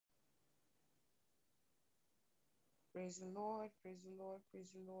Praise the Lord, praise the Lord,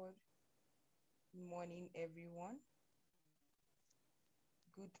 praise the Lord. Good morning, everyone.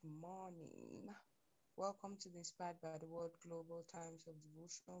 Good morning. Welcome to the Inspired by the Word Global Times of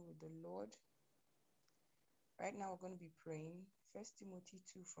Devotion with the Lord. Right now, we're going to be praying. 1 Timothy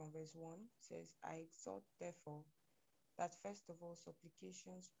 2 from verse 1 says, I exhort, therefore, that first of all,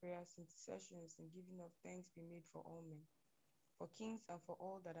 supplications, prayers, intercessions, and giving of thanks be made for all men, for kings and for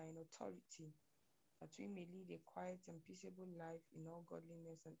all that are in authority, that we may lead a quiet and peaceable life in all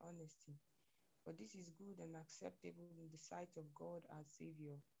godliness and honesty. For this is good and acceptable in the sight of God our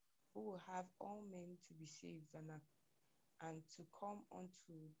Savior, who will have all men to be saved and to come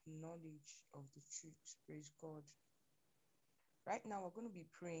unto the knowledge of the truth. Praise God. Right now, we're going to be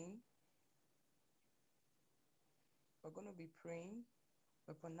praying. Weaponizing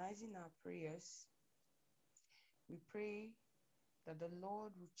our prayers. We pray that the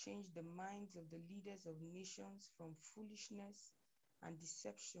Lord will change the minds of the leaders of nations from foolishness and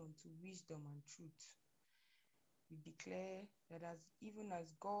deception to wisdom and truth. We declare that even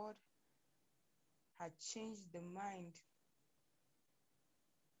as God had changed the mind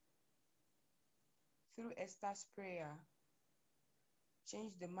through Esther's prayer,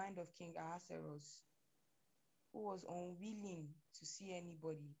 changed the mind of King Ahasuerus, who was unwilling to see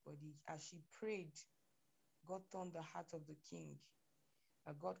anybody, but as she prayed, God turned the heart of the king.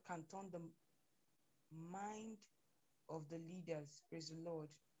 That God can turn the mind of the leaders. Praise the Lord.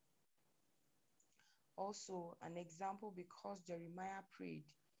 Also, an example, because Jeremiah prayed,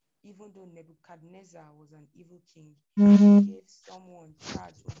 even though Nebuchadnezzar was an evil king, he gave someone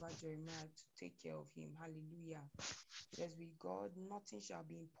charge over Jeremiah to take care of him. Hallelujah. It says, with God, nothing shall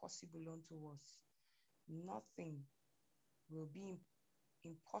be impossible unto us. Nothing will be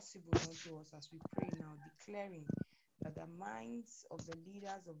impossible unto us as we pray now, declaring that the minds of the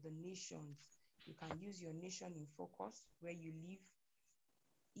leaders of the nations, you can use your nation in focus where you live,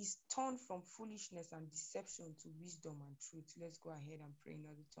 is turned from foolishness and deception to wisdom and truth. Let's go ahead and pray in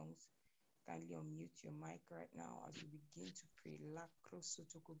other tongues. Kindly unmute your mic right now as we begin to pray.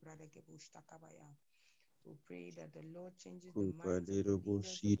 We pray that the Lord changes the minds of the leaders of the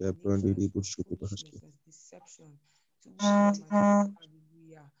nations from foolishness and deception to wisdom and truth.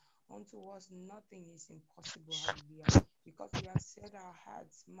 Hallelujah. Unto us nothing is impossible. Hallelujah. Because we have set our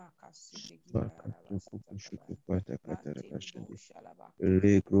hearts,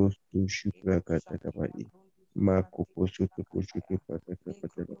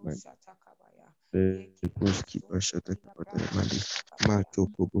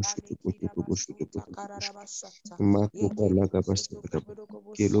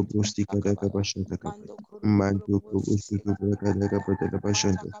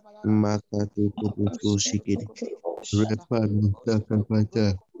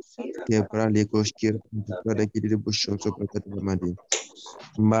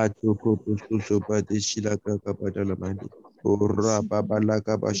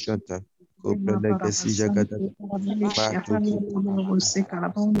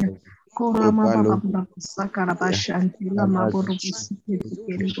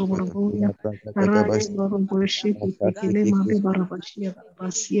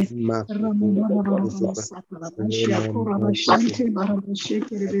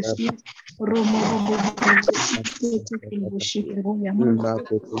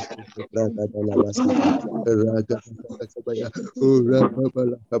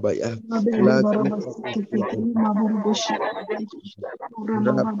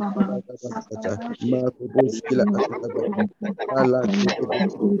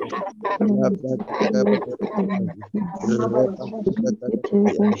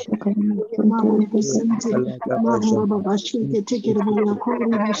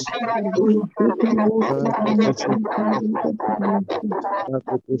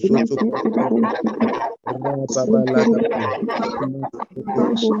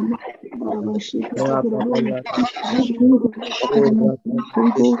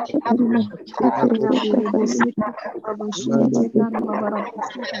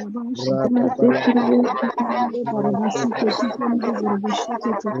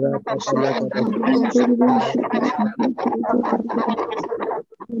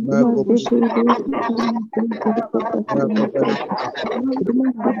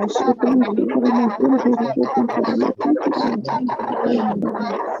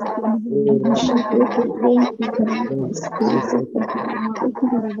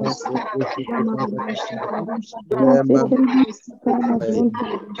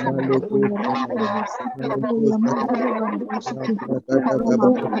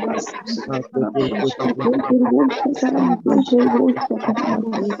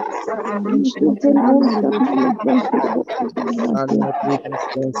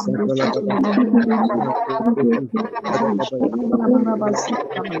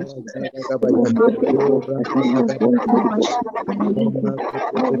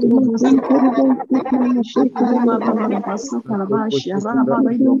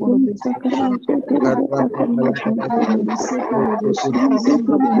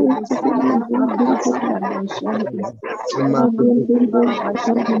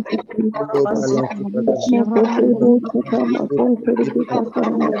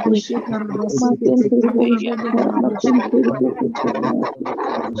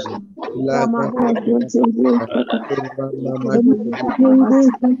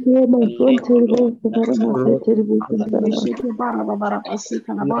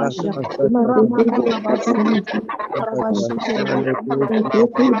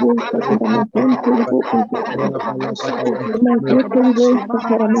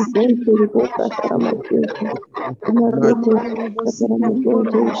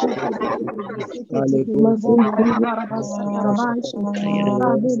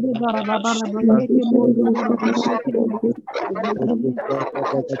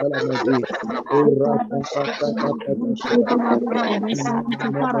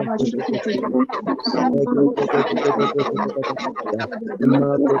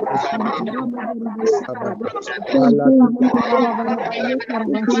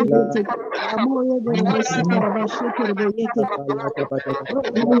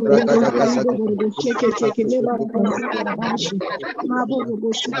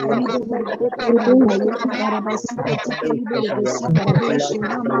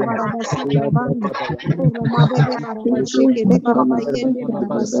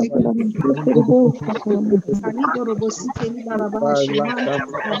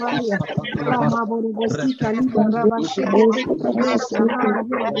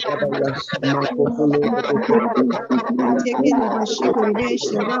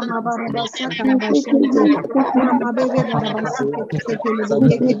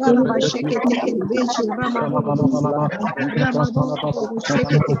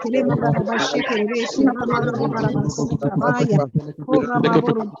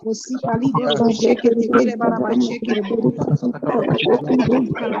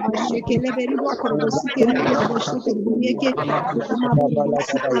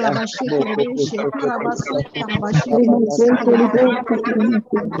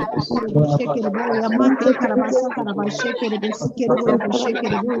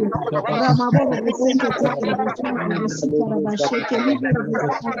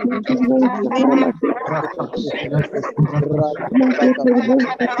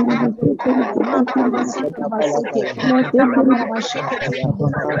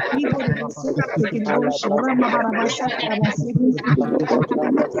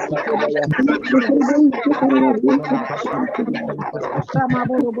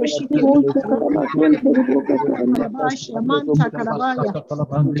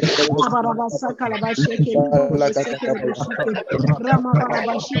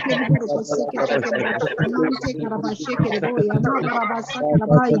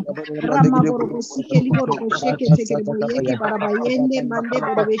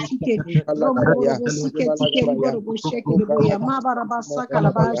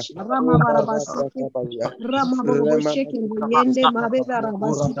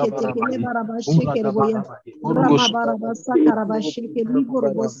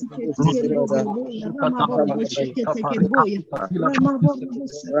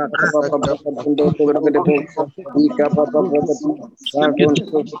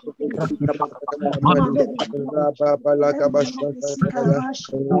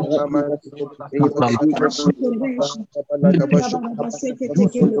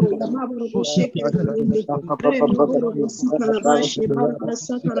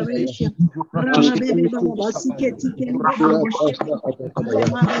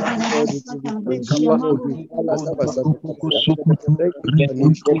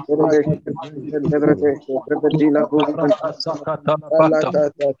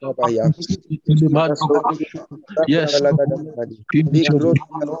 Yes,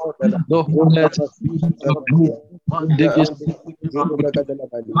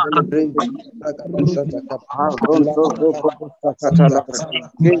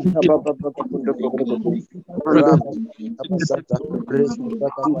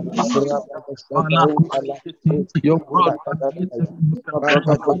 your blood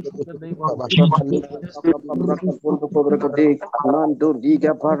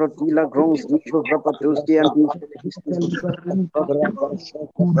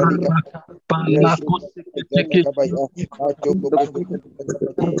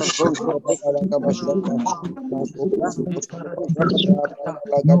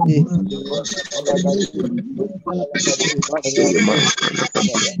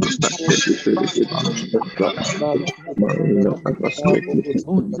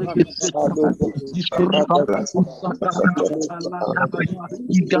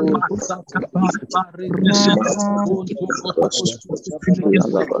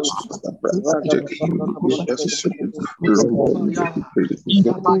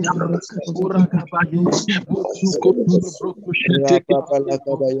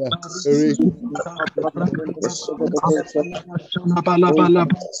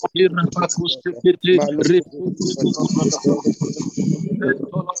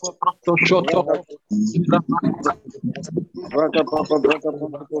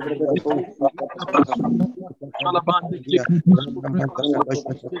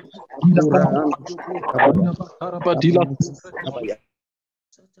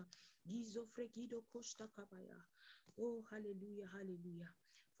Oh, hallelujah, hallelujah.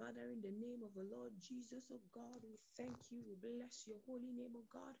 Father, in the name of the Lord Jesus, oh God, we thank you. We bless your holy name, oh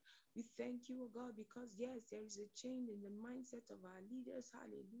God. We thank you, oh God, because yes, there is a change in the mindset of our leaders,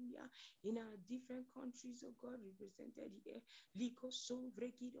 hallelujah, in our different countries, oh God, represented here. Liko son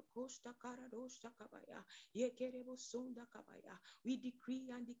vrekido kosta karadosta kabaya. Yekerebo sonda kabaya. We decree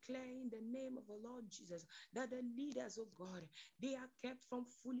and declare in the name of the Lord Jesus that the leaders, oh God, they are kept from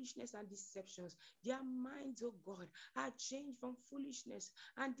foolishness and deceptions. Their minds, oh God, are changed from foolishness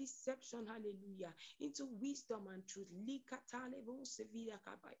and deception, hallelujah, into wisdom and truth. Likatalebo sevida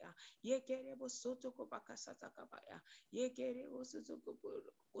kabaya. Yekerebo sotoko bakasata kabaya. Yekerebo sotoko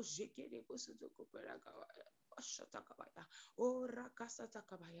jekerebo sotoko peragawaya. Oh, rakasata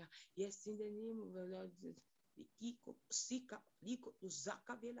kabaya. Yes, in the name of the Lord.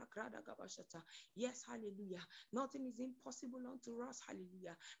 Yes, hallelujah. Nothing is impossible unto us,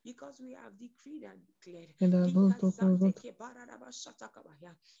 hallelujah, because we have decreed and declared.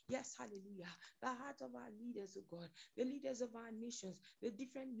 Yes, hallelujah. The heart of our leaders, oh God, the leaders of our nations, the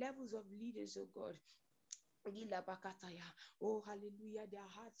different levels of leaders, oh God. Oh, hallelujah. Their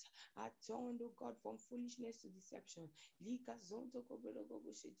hearts are turned, oh God, from foolishness to deception.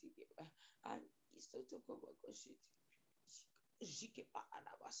 And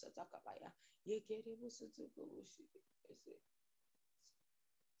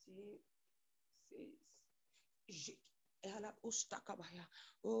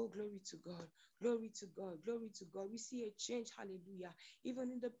oh, glory to God. Glory to God. Glory to God. We see a change, hallelujah,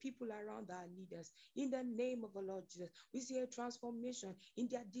 even in the people around our leaders. In the name of the Lord Jesus, we see a transformation in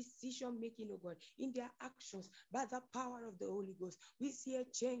their decision making, oh God, in their actions by the power of the Holy Ghost. We see a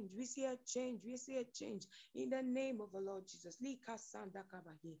change. We see a change. We see a change in the name of the Lord Jesus.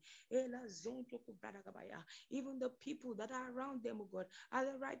 Even the people that are around them, oh God, are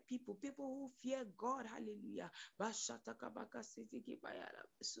the right people, people who fear God, hallelujah.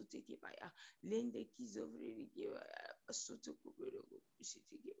 Lende kizovri sutu kubero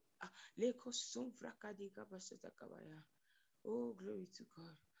leko sumfraka de kabashata kabaya. Oh, glory to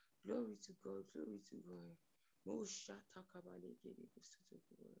God, glory to God, glory to God. Moshata kabale kiri kusutu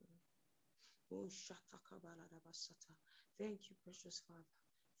kubero. Moshata kabala rabasata. Thank you, precious Father,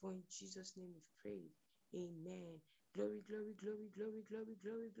 for in Jesus' name we've prayed. Amen. Glory, glory, glory, glory, glory,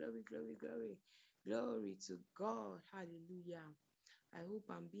 glory, glory, glory, glory. Glory to God. Hallelujah. I hope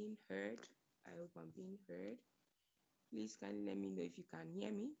I'm being heard. I hope I'm being heard. Please kindly let me know if you can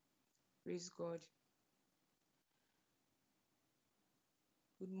hear me. Praise God.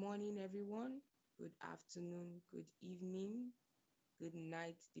 Good morning, everyone. Good afternoon, good evening, good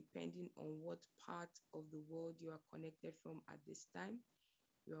night, depending on what part of the world you are connected from at this time.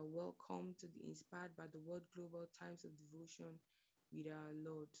 You are welcome to the Inspired by the Word Global Times of Devotion with our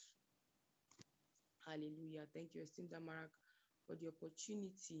Lord. Hallelujah. Thank you, esteemed Amarak, for the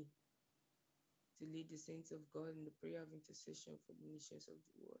opportunity to lead the saints of God in the prayer of intercession for the nations of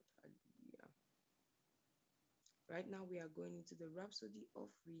the world. Hallelujah. Right now, we are going into the Rhapsody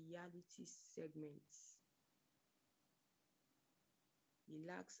of Reality segment.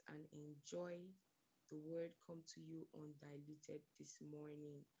 Relax and enjoy the word come to you undiluted this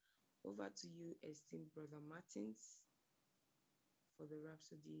morning. Over to you, esteemed Brother Martins, for the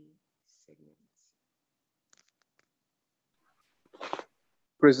Rhapsody segment.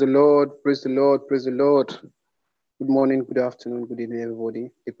 Praise the Lord, praise the Lord, praise the Lord. Good morning, good afternoon, good evening, everybody.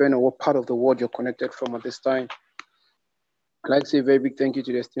 Depending on what part of the world you're connected from at this time. I'd like to say a very big thank you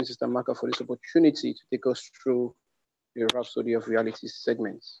to the esteemed Sister Maka for this opportunity to take us through the Rhapsody of Reality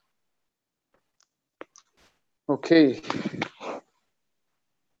segments. Okay.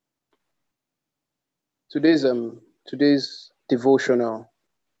 Today's devotional.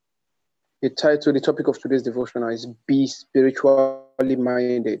 The topic of today's devotional is "Be spiritually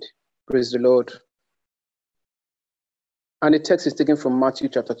minded." Praise the Lord. And the text is taken from Matthew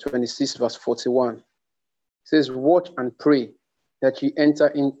chapter 26, verse 41. It says, "Watch and pray that you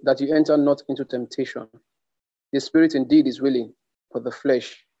enter not into temptation. The spirit indeed is willing, but the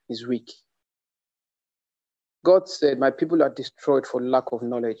flesh is weak." God said, "My people are destroyed for lack of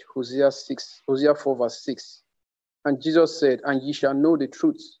knowledge." Hosea 4, verse 6. And Jesus said, "And ye shall know the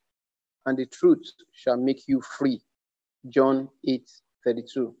truth, and the truth shall make you free." John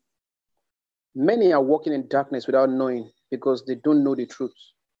 8:32. Many are walking in darkness without knowing because they don't know the truth.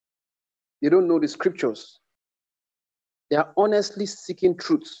 They don't know the scriptures. They are honestly seeking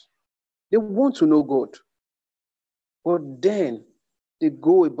truth. They want to know God. But then they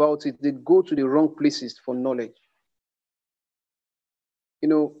go about it. They go to the wrong places for knowledge. You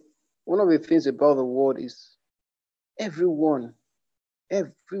know, one of the things about the world is everyone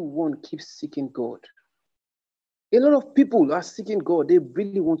keeps seeking God. A lot of people are seeking God. They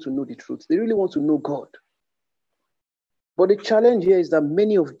really want to know the truth. They really want to know God. But the challenge here is that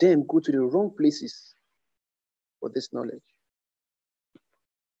many of them go to the wrong places for this knowledge.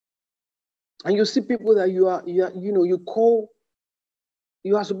 And you see people that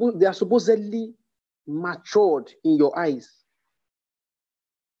they are supposedly matured in your eyes.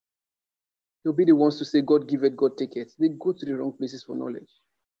 They'll be the ones to say, "God give it, God take it." They go to the wrong places for knowledge.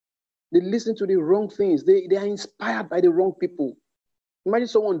 They listen to the wrong things. They are inspired by the wrong people. Imagine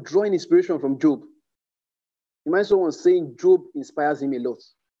someone drawing inspiration from Job. Imagine someone saying Job inspires him a lot.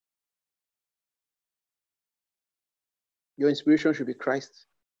 Your inspiration should be Christ.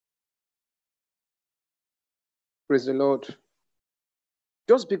 Praise the Lord.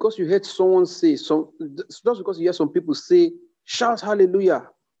 Just because you heard someone say, just because you hear some people say, "Shout hallelujah,"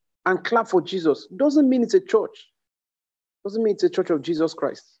 and clap for Jesus, doesn't mean it's a church. Doesn't mean it's a church of Jesus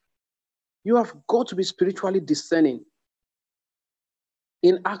Christ. You have got to be spiritually discerning.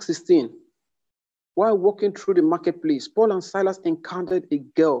 In Acts 16, while walking through the marketplace, Paul and Silas encountered a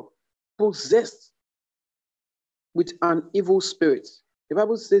girl possessed with an evil spirit. The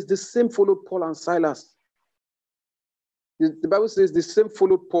Bible says the same followed Paul and Silas. The Bible says the same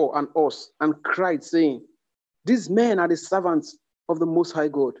followed Paul and us and cried, saying, "These men are the servants of the Most High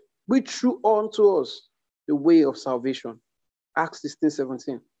God, which threw unto us the way of salvation." Acts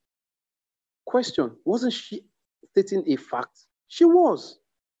 16:17. Question, wasn't she stating a fact? She was.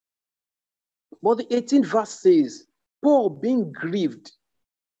 But the 18th verse says, Paul, being grieved,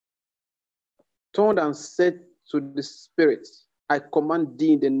 turned and said to the spirit, "I command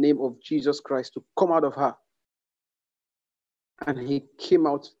thee in the name of Jesus Christ to come out of her." And he came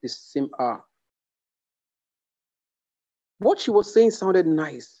out the same hour. What she was saying sounded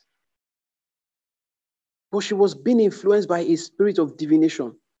nice, but she was being influenced by a spirit of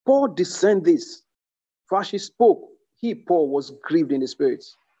divination. Paul discerned this, for as she spoke, he, Paul, was grieved in the spirit.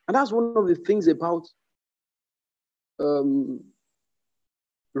 And that's one of the things about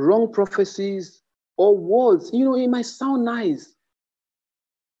wrong prophecies or words. It might sound nice.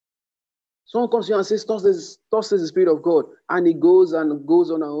 Someone comes to you and says, "Thus says the Spirit of God," and it goes on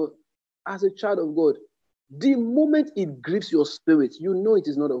and on. As a child of God, the moment it grieves your spirit, you know it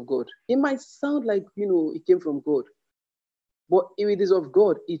is not of God. It might sound like, it came from God. But if it is of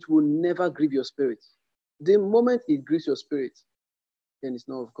God, it will never grieve your spirit. The moment it grieves your spirit, then it's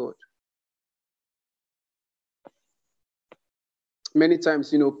not of God. Many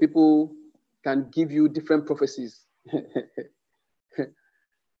times, people can give you different prophecies.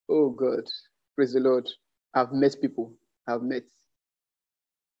 Oh God, praise the Lord. I've met people.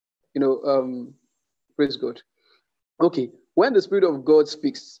 Praise God. Okay, when the Spirit of God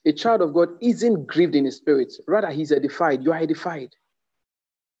speaks, a child of God isn't grieved in his spirit. Rather, he's edified. You are edified.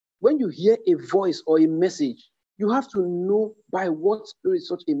 When you hear a voice or a message, you have to know by what spirit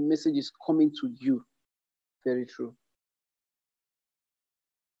such a message is coming to you. Very true.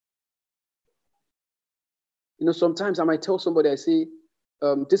 Sometimes I might tell somebody, I say,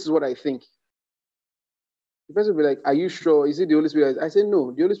 "This is what I think." The person will be like, "Are you sure? Is it the Holy Spirit?" I say,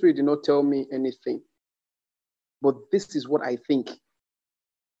 "No, the Holy Spirit did not tell me anything. But this is what I think."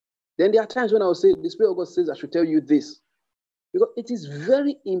 Then there are times when I will say, "The Spirit of God says I should tell you this." Because it is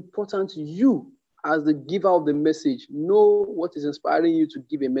very important you, as the giver of the message, know what is inspiring you to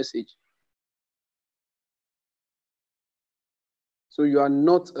give a message. So you are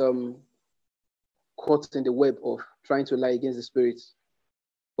not caught in the web of trying to lie against the Spirit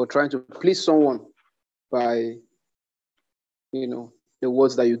or trying to please someone by, the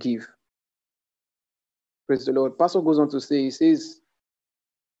words that you give. Praise the Lord. Pastor goes on to say, he says,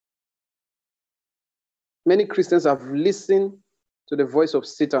 Many Christians have listened to the voice of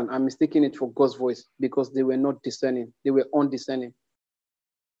Satan and mistaken it for God's voice because they were not discerning. They were undiscerning.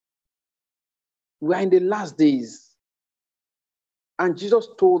 We are in the last days. And Jesus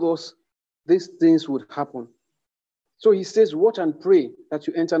told us these things would happen. So he says, watch and pray that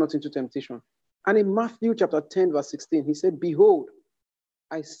you enter not into temptation. And in Matthew chapter 10, verse 16, he said, behold,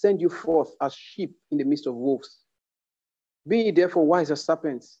 I send you forth as sheep in the midst of wolves. Be ye therefore wise as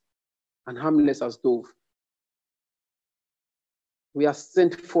serpents and harmless as dove. We are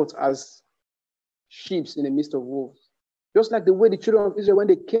sent forth as sheep in the midst of wolves. Just like the way the children of Israel, when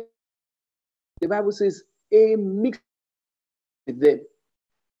they came, the Bible says, a mix with them.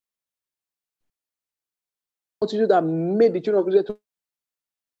 Multitude that made the children of Israel,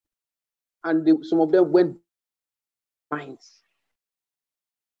 and some of them went minds.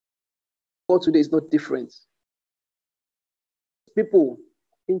 God today is not different. People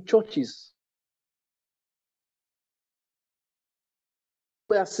in churches,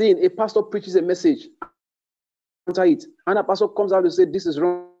 we are seeing a pastor preaches a message, counter it, and a pastor comes out and says, this is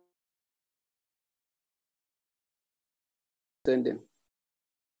wrong. Send them.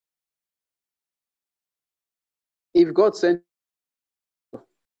 If God sends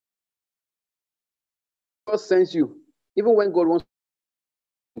you, even when God wants,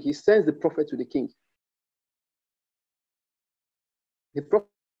 he sends the prophet to the king. The prophet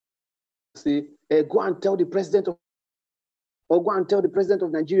say, go and tell the president of, or go and tell the president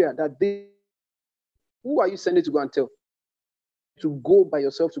of Nigeria that they, who are you sending to go and tell? To go by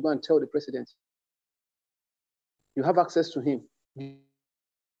yourself to go and tell the president. You have access to him. You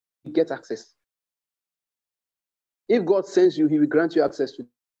get access. If God sends you, he will grant you access to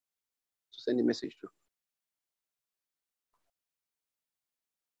send a message to.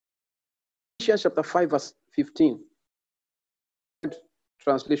 Ephesians chapter 5, verse 15.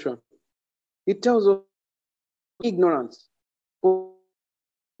 Translation. It tells us ignorance for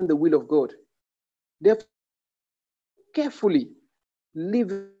the will of God. Therefore, carefully live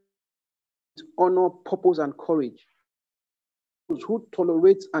with honor, purpose, and courage. Those who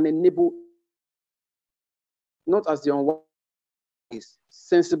tolerate and enable, not as the unwise,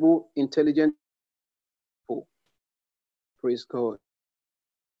 sensible, intelligent people. Praise God.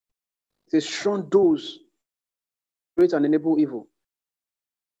 It says, shun those who tolerate and enable evil.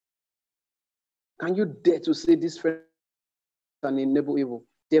 Can you dare to say this friend and enable evil?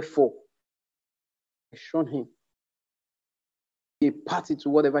 Therefore, shun him. Be a party to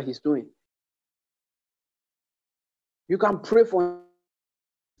whatever he's doing. You can pray for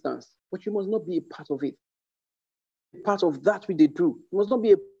instance, but you must not be a part of it. A part of that which they do. You must not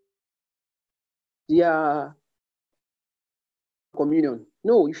be their communion.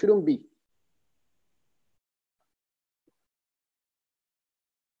 No, you shouldn't be.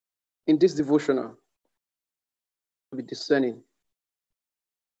 In this devotional, be discerning.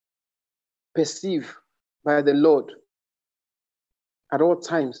 Perceive by the Lord at all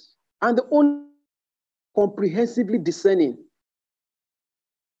times. And the only comprehensively discerning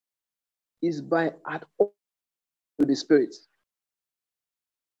is by at all to the Spirit.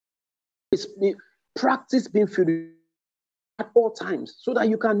 It's practice being filled at all times so that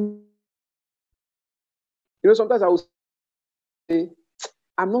you can. Sometimes I will say,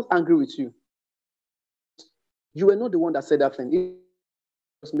 I'm not angry with you. You were not the one that said that thing. It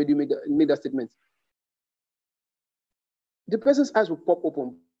just made you make that statement. The person's eyes will pop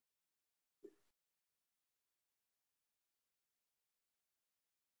open.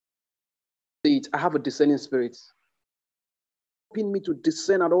 I have a discerning spirit. Helping me to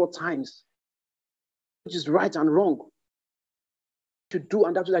discern at all times, which is right and wrong. To do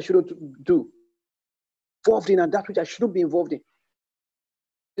and that which I shouldn't do. Involved in and that which I shouldn't be involved in.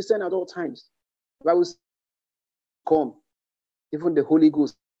 Discern at all times. The Bible says, come. Even the Holy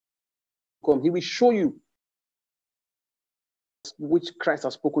Ghost come. He will show you which Christ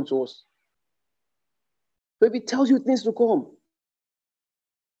has spoken to us. So if he tells you things to come,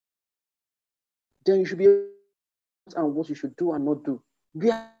 then you should be able to and what you should do and not do.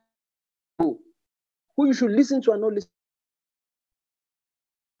 Who you should listen to and not listen.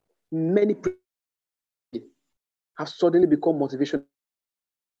 Many have suddenly become motivation.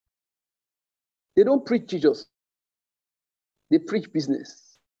 They don't preach Jesus. They preach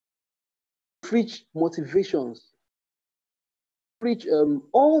business. Preach motivations. Preach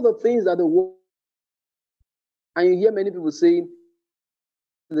all the things that the world. And you hear many people saying,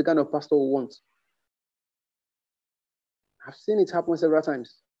 the kind of pastor we want. I've seen it happen several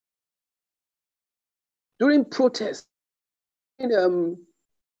times. During protests, in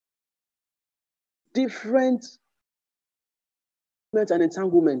different and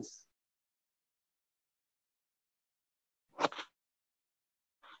entanglements,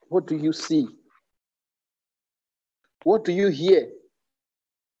 What do you see? What do you hear?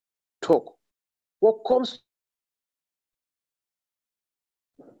 Talk. What comes?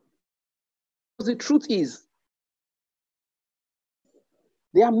 The truth is,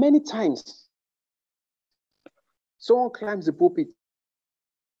 there are many times someone climbs the pulpit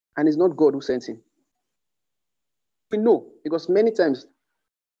and it's not God who sent him. We know, because many times,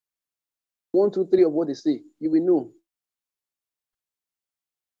 1, 2, 3 of what they say, you will know.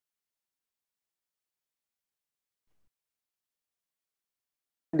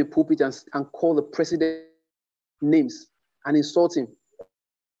 The pulpit and call the president names and insult him.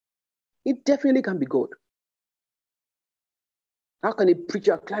 It definitely can be God. How can a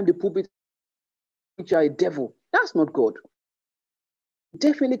preacher climb the pulpit, preacher a devil? That's not God. It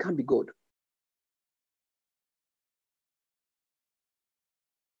definitely can be God.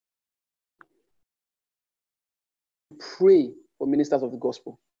 Pray for ministers of the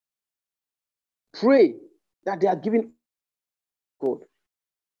gospel. Pray that they are giving God.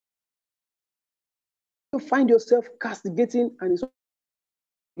 You find yourself castigating and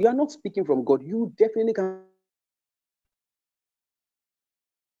you are not speaking from God. You definitely can.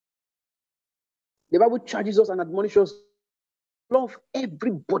 The Bible charges us and admonishes us, love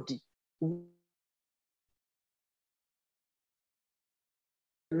everybody.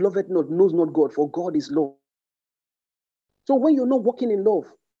 Loveth not, knows not God, for God is love. So when you're not walking in love,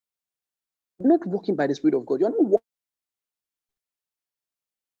 you're not walking by the Spirit of God. You're not walking.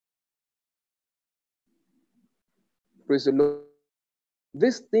 Praise the Lord.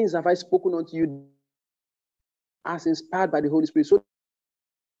 These things have I spoken unto you as inspired by the Holy Spirit. So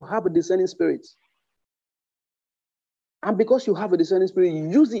you have a discerning spirit. And because you have a discerning spirit,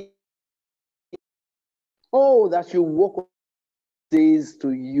 use it. Oh, that you walk says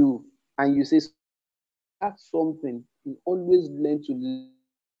to you, and you say, that's something. You always learn to listen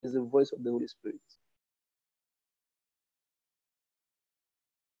to the voice of the Holy Spirit.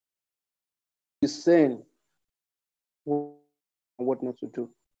 Discern what not to do.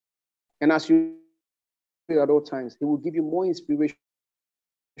 And as you at all times, He will give you more inspiration.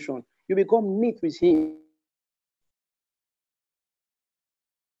 You become meet with Him.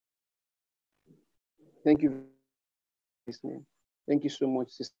 Thank you for listening. Thank you so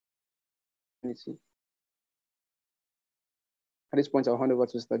much, Sister. At this point, I'll hand over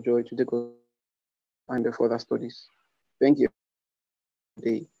to Sister Joy to take us and the further studies. Thank you.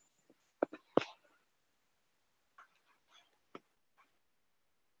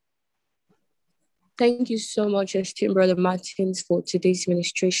 Thank you so much, esteemed Brother Martins, for today's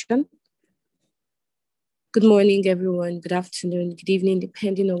ministration. Good morning, everyone. Good afternoon, good evening,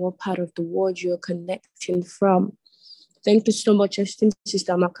 depending on what part of the world you're connecting from. Thank you so much, esteemed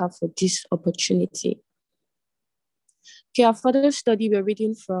Sister Amaka, for this opportunity. Okay, our further study, we're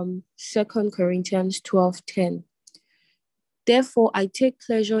reading from 2 Corinthians 12:10. Therefore, I take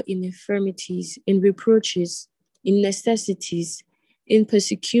pleasure in infirmities, in reproaches, in necessities, in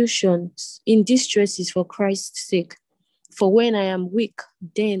persecutions, in distresses for Christ's sake. For when I am weak,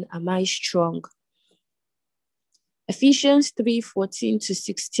 then am I strong. Ephesians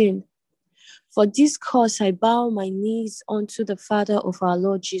 3:14-16. For this cause I bow my knees unto the Father of our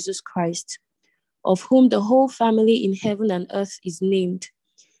Lord Jesus Christ, of whom the whole family in heaven and earth is named,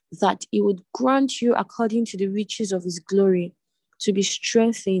 that He would grant you according to the riches of His glory to be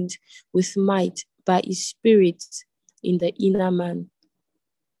strengthened with might by His Spirit in the inner man.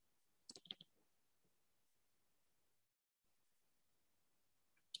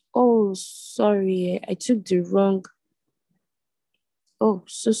 Oh, sorry, I took the wrong. Oh,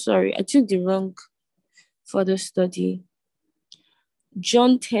 so sorry, I took the wrong further study.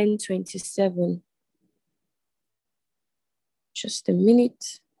 John 10:27. Just a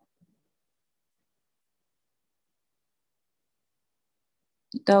minute.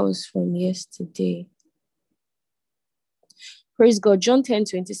 That was from yesterday. Praise God. John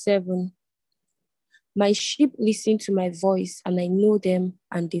 10:27. My sheep listen to my voice, and I know them,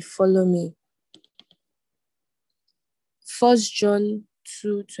 and they follow me. 1 John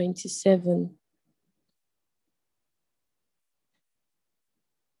 2:27.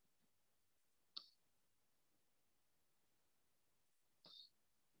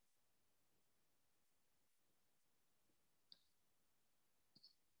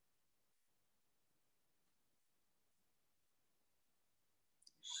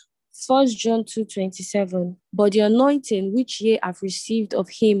 First John 2:27. But the anointing which ye have received of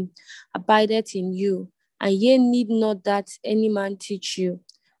Him abideth in you, and ye need not that any man teach you,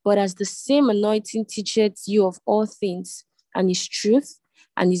 but as the same anointing teacheth you of all things, and is truth,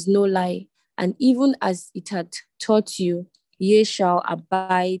 and is no lie, and even as it had taught you, ye shall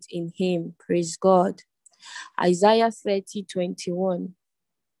abide in him. Praise God. Isaiah 30:21.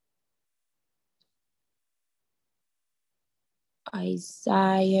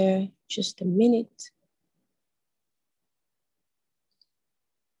 Isaiah, just a minute.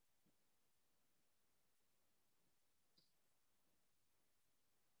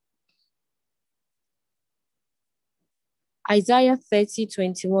 Isaiah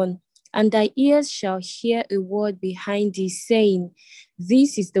 30:21. And thy ears shall hear a word behind thee, saying,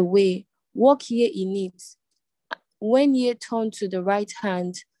 This is the way, walk ye in it. When ye turn to the right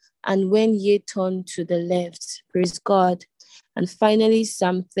hand, and when ye turn to the left. Praise God. And finally,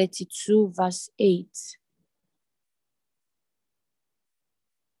 Psalm 32, verse 8.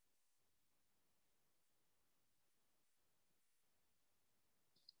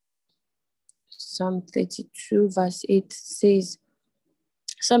 Psalm 32, verse 8 says,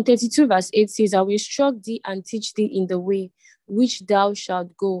 Psalm 32, verse 8 says, I will instruct thee and teach thee in the way which thou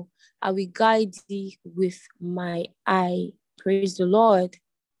shalt go. I will guide thee with my eye. Praise the Lord.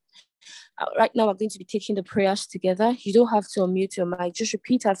 Right now, we're going to be taking the prayers together. You don't have to unmute your mic. Just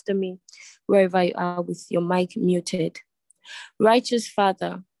repeat after me wherever you are with your mic muted. Righteous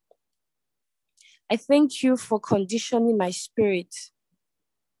Father, I thank you for conditioning my spirit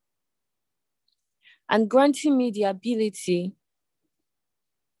and granting me the ability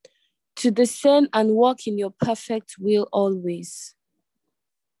to discern and walk in your perfect will always.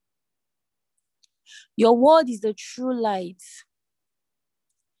 Your word is the true light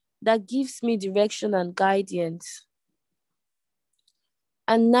that gives me direction and guidance.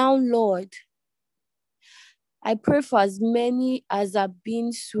 And now, Lord, I pray for as many as are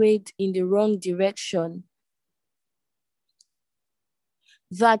being swayed in the wrong direction,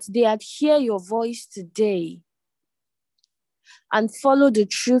 that they adhere your voice today and follow the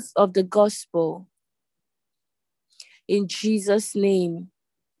truth of the gospel. In Jesus' name,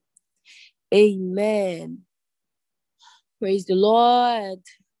 amen. Praise the Lord.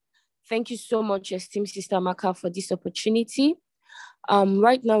 Thank you so much, esteemed Sister Amaka, for this opportunity.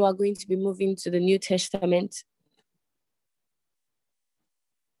 Right now, we're going to be moving to the New Testament.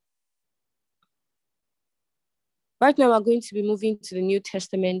 Right now, we're going to be moving to the New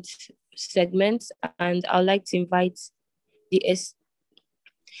Testament segment, and I'd like to invite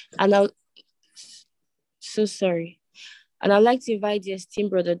And I'd like to invite the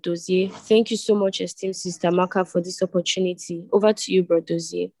esteemed Brother Dozier. Thank you so much, esteemed Sister Amaka, for this opportunity. Over to you, Brother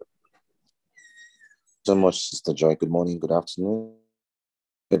Dozier. So much, Sister Joy. Good morning, good afternoon,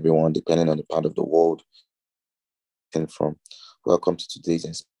 everyone, depending on the part of the world you're from. Welcome to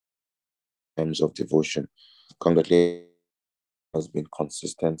today's times of devotion. Congratulations has been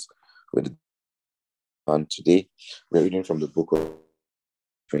consistent with it. And today we're reading from the book of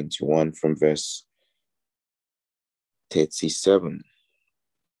 21 from verse 37.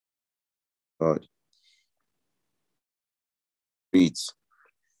 God reads,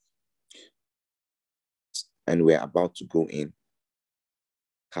 and we're about to go in.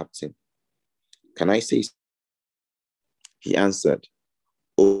 Captain, can I say? He answered,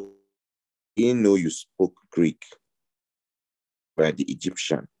 Oh, I didn't know you spoke Greek. Where the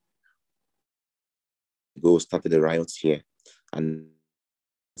Egyptian go started the riots here, and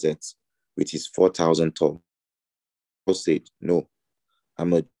that with his 4,000 tall. Paul said, No,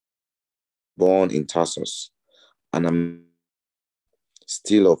 I'm born in Tarsus, and I'm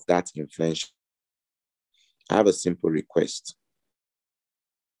still of that influential. I have a simple request.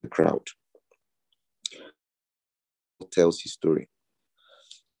 The crowd tells his story.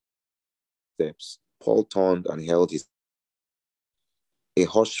 Steps. Paul turned and held his. A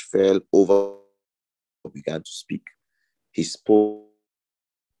hush fell over. Began to speak. He spoke.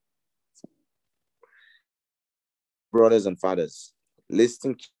 Brothers and fathers,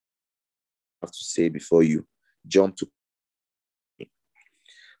 listen. I have to say before you jump to.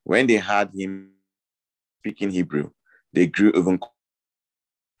 When they heard him speaking Hebrew, they grew even.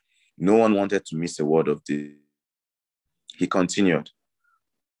 No one wanted to miss a word of this. He continued.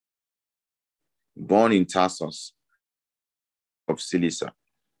 Born in Tarsus of Cilicia,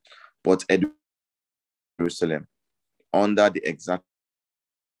 but Jerusalem, under the exact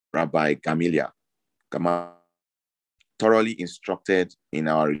Rabbi Gamaliel, thoroughly instructed in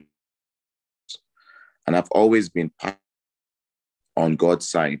our, and I've always been on God's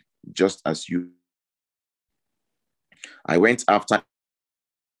side, just as you. I went after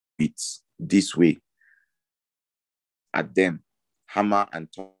it this way, at them, hammer and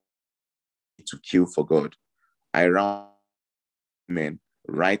tongue to kill for God. I ran men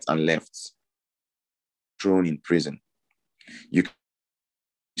right and left, thrown in prison. You can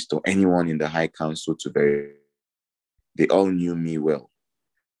to anyone in the high council to verify. They all knew me well.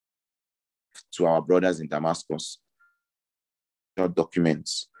 To our brothers in Damascus,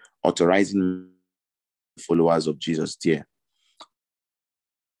 documents authorizing followers of Jesus there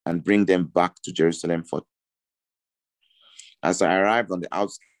and bring them back to Jerusalem for. As I arrived on the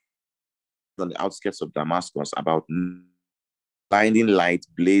outskirts of Damascus, about blinding light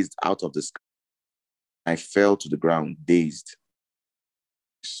blazed out of the sky. I fell to the ground, dazed.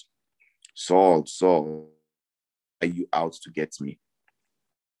 Saul, Saul, are you out to get me?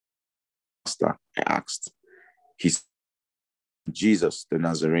 Master, I asked. He said, Jesus, the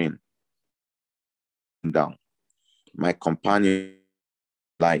Nazarene. Down. My companion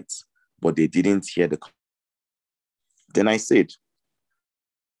light, but they didn't hear the. Then I said,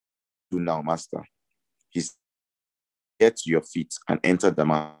 do now, Master. He said, get to your feet and enter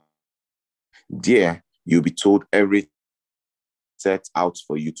Damascus. There, you'll be told everything set out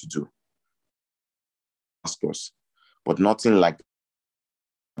for you to do. But nothing like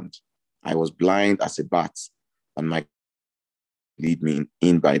that. I was blind as a bat, and my lead me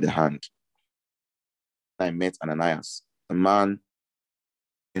in by the hand. I met Ananias, a man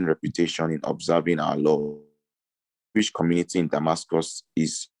in reputation in observing our law. Jewish community in Damascus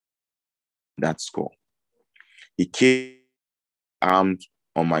is that score. He came armed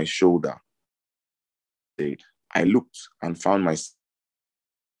on my shoulder. I looked and found his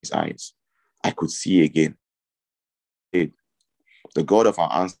eyes. I could see again. The God of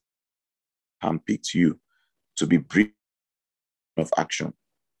our ancestors handpicked you to be brief of action.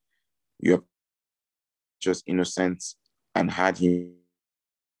 You are just innocent and had him.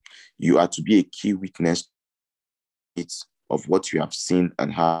 You are to be a key witness of what you have seen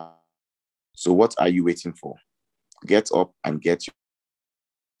and heard. So what are you waiting for? Get up and get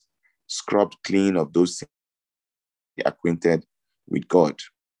scrubbed clean of those sins, acquainted with God.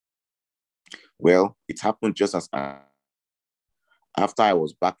 Well, it happened just as after I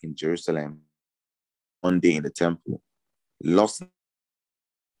was back in Jerusalem one day in the temple, lost.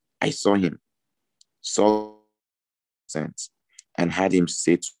 I saw him, and had him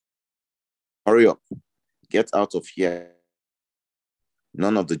say, hurry up, get out of here.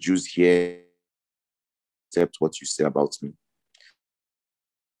 None of the Jews here accept what you say about me.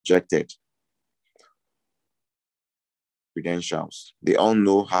 Rejected. Credentials. They all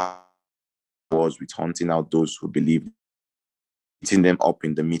know how I was with hunting out those who believed, beating them up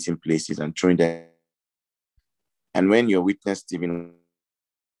in the meeting places and throwing them. And when your witness Stephen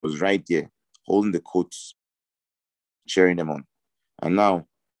was right there, holding the coats, cheering them on, and now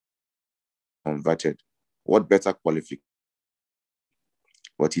converted, what better qualification?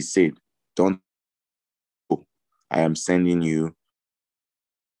 But he said, don't go. I am sending you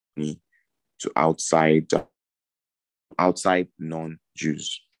to outside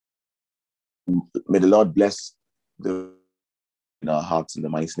non-Jews. May the Lord bless in our hearts in the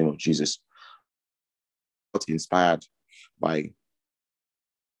mighty name of Jesus. Inspired by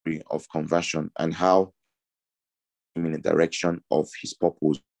of conversion and how in the direction of his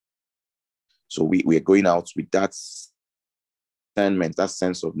purpose. So we are going out with that discernment, that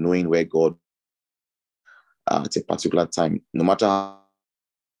sense of knowing where God at a particular time, no matter how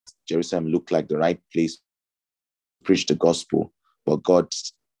Jerusalem looked like the right place to preach the gospel, but God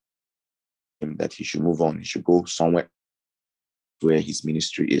that he should move on, he should go somewhere where his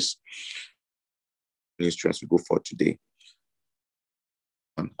ministry is. Ministry as we go for today.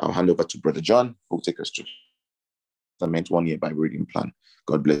 I'll hand over to Brother John, who will take us through the 1 year Bible reading plan.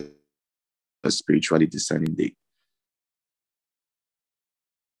 God bless a spiritually discerning day.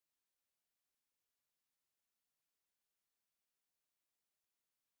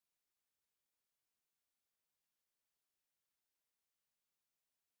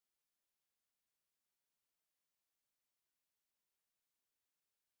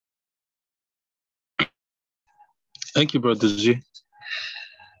 Thank you, Brother Z.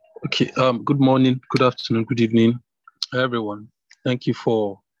 Okay, good morning, good afternoon, good evening, everyone. Thank you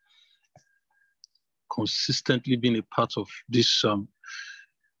for consistently being a part of this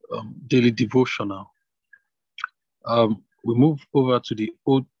daily devotional. We move over to the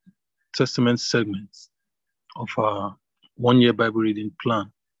Old Testament segment of our 1 year Bible reading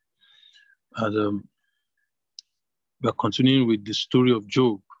plan. And we're continuing with the story of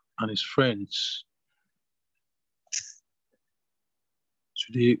Job and his friends.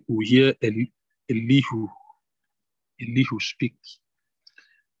 Today we hear Elihu speak.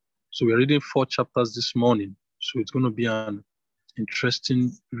 So we're reading 4 chapters this morning. So it's going to be an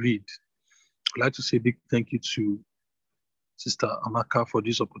interesting read. I'd like to say a big thank you to Sister Amaka for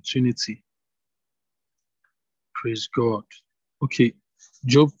this opportunity. Praise God. Okay,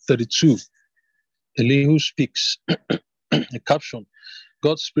 Job 32. Elihu speaks. A caption: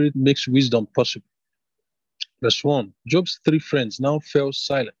 God's Spirit makes wisdom possible. Verse 1. Job's three friends now fell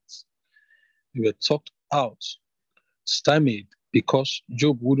silent. They were talked out, stymied, because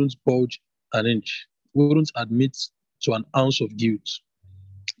Job wouldn't budge an inch, wouldn't admit to an ounce of guilt.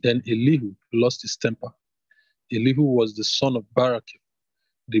 Then Elihu lost his temper. Elihu was the son of Barachel,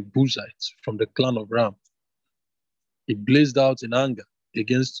 the Buzite from the clan of Ram. He blazed out in anger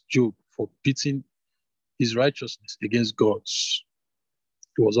against Job for pitting his righteousness against God's.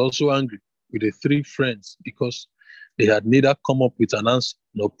 He was also angry with the three friends because they had neither come up with an answer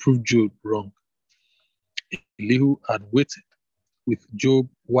nor proved Job wrong. Elihu had waited with Job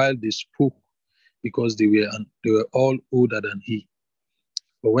while they spoke because they were all older than he.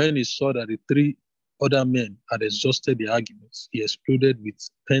 But when he saw that the three other men had exhausted their arguments, he exploded with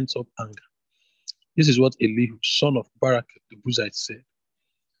pent-up anger. This is what Elihu, son of Barachel the Buzite, said.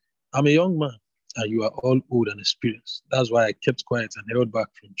 I'm a young man, and you are all old and experienced. That's why I kept quiet and held back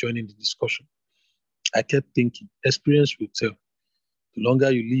from joining the discussion. I kept thinking, experience will tell. The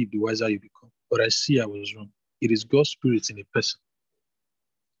longer you live, the wiser you become. But I see I was wrong. It is God's Spirit in a person,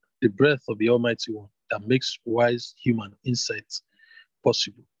 the breath of the Almighty One, that makes wise human insights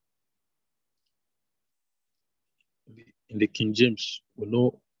possible. In the King James, we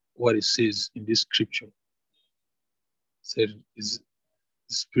know what it says in this scripture. It said, is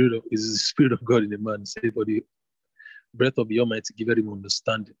the Spirit of God in a man. It said, for the breath of the Almighty giveth him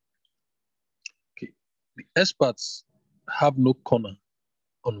understanding. Okay. The experts have no corner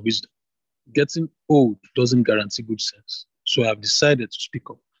on wisdom. Getting old doesn't guarantee good sense. So I've decided to speak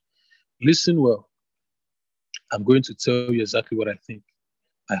up. Listen well. I'm going to tell you exactly what I think.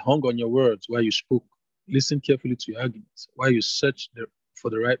 I hung on your words while you spoke. Listen carefully to your arguments while you searched for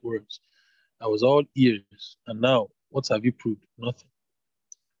the right words. I was all ears, and now what have you proved? Nothing.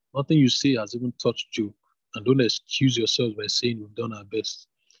 Nothing you say has even touched Job. And don't excuse yourselves by saying we've done our best.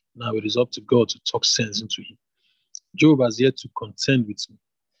 Now it is up to God to talk sense into him. Job has yet to contend with me.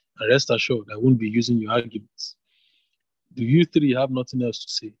 And rest assured, I won't be using your arguments. Do you three have nothing else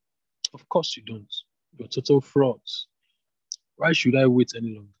to say? Of course you don't. You're total frauds. Why should I wait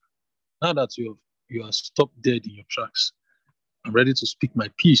any longer? Now that you are stopped dead in your tracks, I'm ready to speak my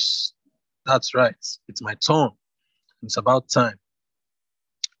piece. That's right. It's my turn. It's about time.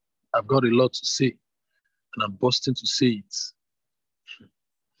 I've got a lot to say, and I'm busting to say it.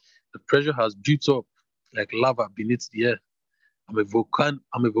 The pressure has built up like lava beneath the earth. I'm a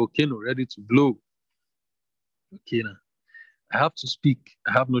volcano ready to blow. Okay, now. I have to speak.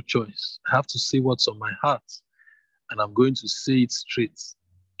 I have no choice. I have to say what's on my heart, and I'm going to say it straight.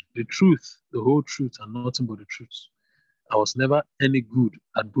 The truth, the whole truth, and nothing but the truth. I was never any good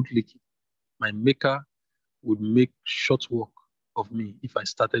at bootlicking. My maker would make short work of me if I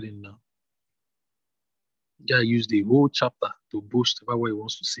started in now. Guy used the whole chapter to boast about what he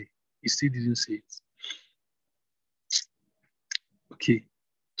wants to say. He still didn't say it. Okay,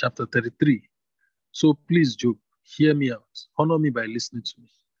 chapter 33. So please, Job, hear me out. Honor me by listening to me.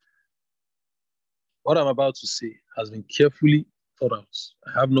 What I'm about to say has been carefully thought out.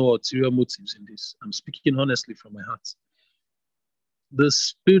 I have no ulterior motives in this. I'm speaking honestly from my heart. The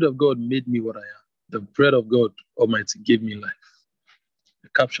Spirit of God made me what I am. The breath of God Almighty gave me life. The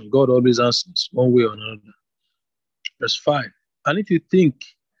caption, God always answers one way or another. Verse 5. And if you think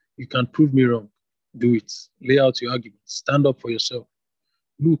you can prove me wrong, do it. Lay out your argument. Stand up for yourself.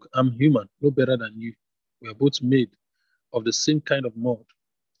 Look, I'm human, no better than you. We are both made of the same kind of mud.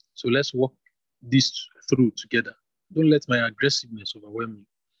 So let's walk this through together. Don't let my aggressiveness overwhelm you.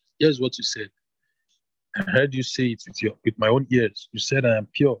 Here's what you said. I heard you say it with my own ears. You said I am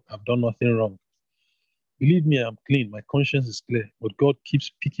pure. I've done nothing wrong. Believe me, I'm clean. My conscience is clear. But God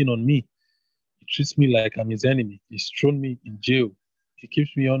keeps picking on me. He treats me like I'm his enemy. He's thrown me in jail. He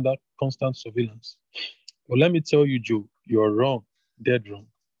keeps me under constant surveillance. But let me tell you, Job, you're wrong, dead wrong.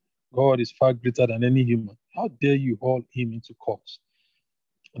 God is far greater than any human. How dare you haul him into court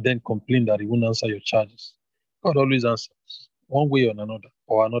and then complain that he won't answer your charges? God always answers, one way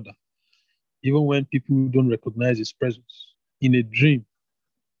or another. Even when people don't recognize his presence. In a dream,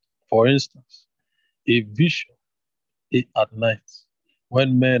 for instance, a vision at night,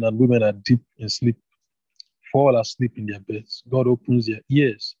 when men and women are deep in sleep, fall asleep in their beds, God opens their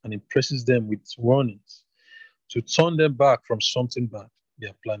ears and impresses them with warnings to turn them back from something bad they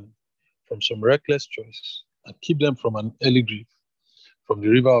are planning, from some reckless choice, and keep them from an early grave, from the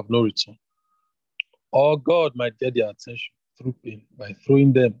river of no return. Or God might get their attention through pain by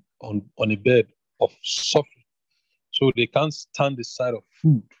throwing them on a bed of suffering, so they can't stand the sight of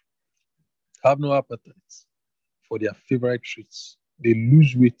food, have no appetite for their favorite treats. They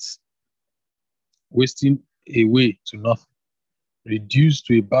lose weight wasting away to nothing. Reduced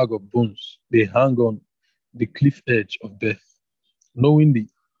to a bag of bones, they hang on the cliff edge of death, knowing the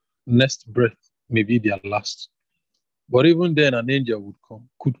next breath may be their last. But even then, an angel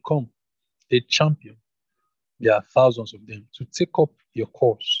could come, a champion. There are thousands of them to take up your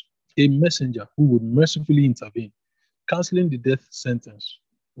cause, a messenger who would mercifully intervene, canceling the death sentence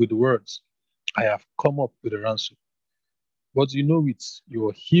with the words, I have come up with a ransom. But you know it, you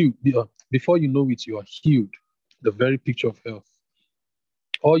are healed. Before you know it, you are healed, the very picture of health.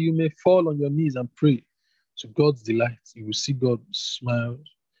 Or you may fall on your knees and pray. To God's delight, you will see God smile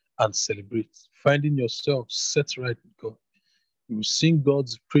and celebrate, finding yourself set right with God. You will sing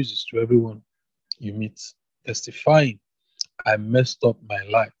God's praises to everyone you meet, testifying, I messed up my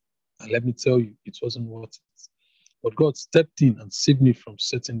life. And let me tell you, it wasn't worth it. But God stepped in and saved me from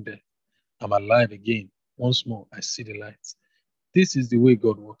certain death. I'm alive again. Once more, I see the light. This is the way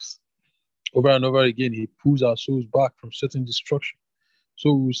God works. Over and over again, He pulls our souls back from certain destruction.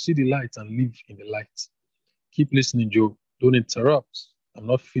 So we will see the light and live in the light. Keep listening, Job. Don't interrupt. I'm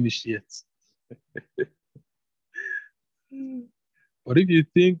not finished yet. But if you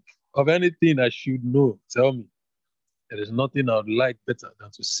think of anything I should know, tell me. There is nothing I would like better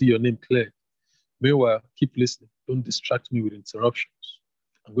than to see your name cleared. Meanwhile, keep listening. Don't distract me with interruptions.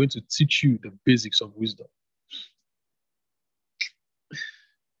 I'm going to teach you the basics of wisdom.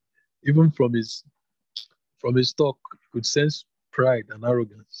 Even from his talk, you could sense pride and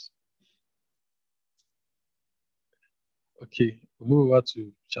arrogance. Okay, we'll move over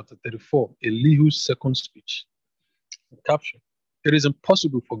to chapter 34, Elihu's second speech. Caption: It is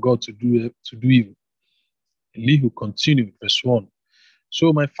impossible for God to do evil. Elihu continued, verse 1.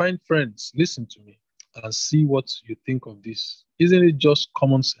 So, my fine friends, listen to me and see what you think of this. Isn't it just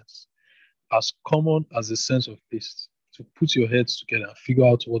common sense? As common as the sense of taste, to put your heads together and figure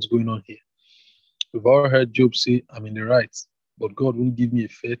out what's going on here. We've all heard Job say, I'm in the right, but God won't give me a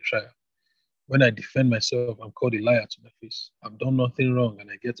fair trial. When I defend myself, I'm called a liar to my face. I've done nothing wrong and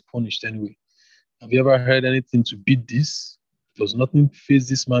I get punished anyway. Have you ever heard anything to beat this? Does nothing face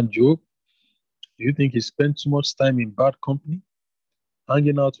this man, Job? Do you think he spent too much time in bad company,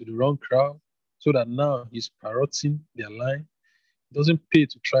 hanging out with the wrong crowd, so that now he's parroting their line? It doesn't pay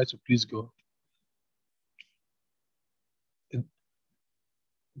to try to please God.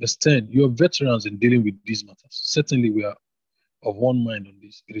 Verse 10, you are veterans in dealing with these matters. Certainly we are of one mind on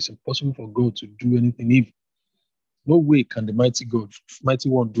this. It is impossible for God to do anything evil. No way can the mighty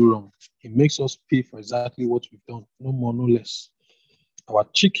one do wrong. He makes us pay for exactly what we've done, no more, no less. Our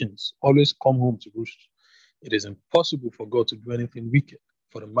chickens always come home to roost. It is impossible for God to do anything wicked,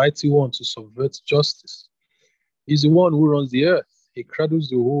 for the mighty one to subvert justice. He's the one who runs the earth. He cradles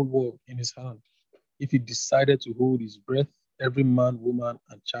the whole world in his hand. If he decided to hold his breath, every man, woman,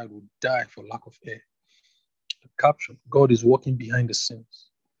 and child would die for lack of air. The caption, God is working behind the scenes.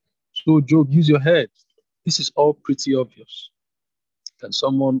 So, Job, use your head. This is all pretty obvious. Can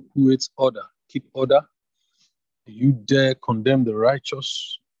someone who hates order keep order? Do you dare condemn the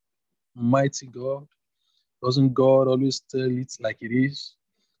righteous, mighty God? Doesn't God always tell it like it is,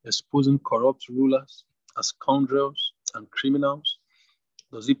 exposing corrupt rulers as scoundrels and criminals?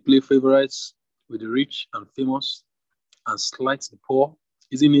 Does he play favorites with the rich and famous and slight the poor?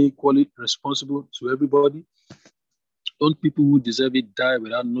 Isn't he equally responsible to everybody? Don't people who deserve it die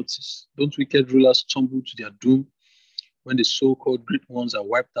without notice? Don't wicked rulers tumble to their doom when the so-called great ones are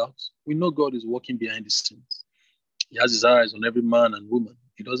wiped out? We know God is working behind the scenes. He has his eyes on every man and woman.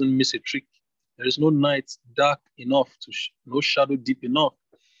 He doesn't miss a trick. There is no night dark enough, no shadow deep enough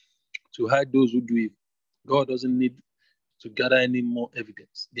to hide those who do evil. God doesn't need to gather any more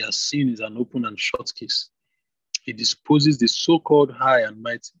evidence. Their sin is an open and shut case. He disposes the so-called high and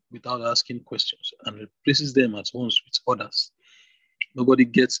mighty without asking questions and replaces them at once with others. Nobody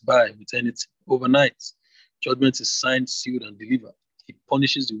gets by with anything. Overnight, judgment is signed, sealed, and delivered. He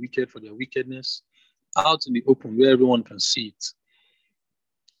punishes the wicked for their wickedness out in the open where everyone can see it,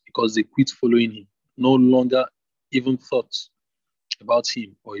 because they quit following him, no longer even thought about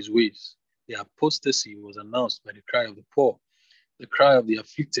him or his ways. Their apostasy was announced by the cry of the poor. The cry of the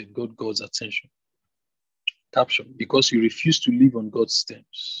afflicted got God's attention. Caption, because you refuse to live on God's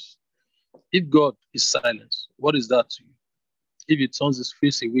terms. If God is silent, what is that to you? If he turns his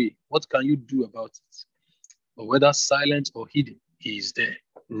face away, what can you do about it? But whether silent or hidden, he is there,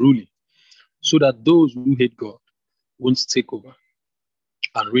 ruling, so that those who hate God won't take over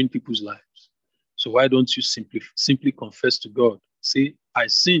and ruin people's lives. So why don't you simply confess to God? Say, I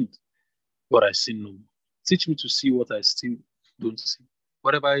sinned, but I sin no more. Teach me to see what I still don't see.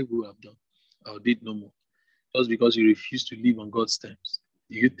 Whatever I will have done, I did no more. Just because you refuse to live on God's terms.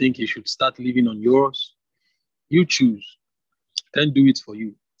 Do you think you should start living on yours? You choose. Then do it for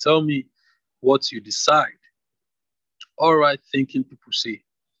you. Tell me what you decide. All right, thinking people say,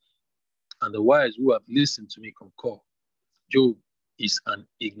 and the wise who have listened to me concur. Job is an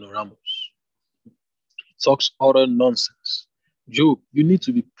ignoramus. He talks utter nonsense. Job, you need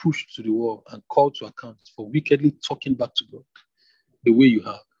to be pushed to the wall and called to account for wickedly talking back to God the way you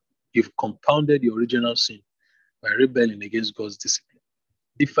have. You've compounded your original sin by rebelling against God's discipline,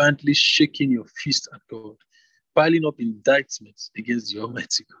 defiantly shaking your fist at God, piling up indictments against the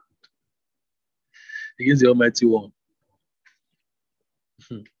Almighty God, against the Almighty One.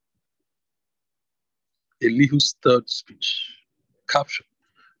 Elihu's third speech. Caption: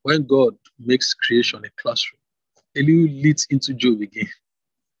 when God makes creation a classroom, Elihu leads into Job again.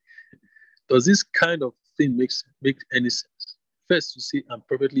 Does this kind of thing make any sense? First, you say, I'm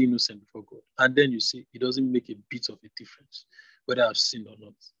perfectly innocent before God. And then you say, it doesn't make a bit of a difference whether I've sinned or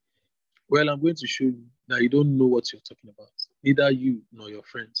not. Well, I'm going to show you that you don't know what you're talking about. Neither you nor your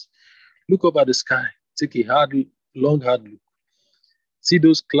friends. Look up at the sky. Take a long, hard look. See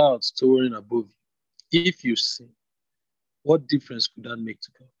those clouds towering above you. If you sin, what difference could that make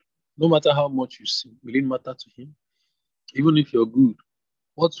to God? No matter how much you sin, will it matter to Him? Even if you're good,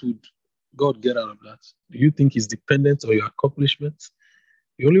 what would God get out of that? Do you think He's dependent on your accomplishments?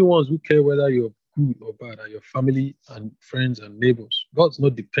 The only ones who care whether you're good or bad are your family and friends and neighbors. God's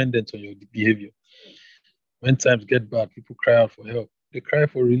not dependent on your behavior. When times get bad, people cry out for help. They cry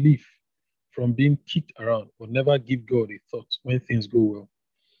for relief from being kicked around, but never give God a thought when things go well.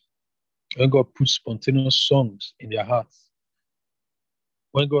 When God puts spontaneous songs in their hearts,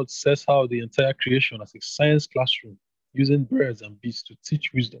 when God sets out the entire creation as a science classroom, using birds and beasts to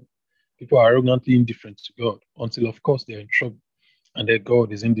teach wisdom, people are arrogantly indifferent to God until, of course, they're in trouble and their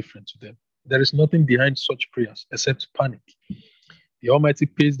God is indifferent to them. There is nothing behind such prayers except panic. The Almighty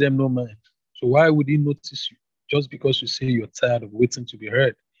pays them no mind. So why would He notice you just because you say you're tired of waiting to be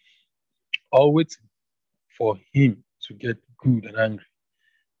heard, or waiting for Him to get good and angry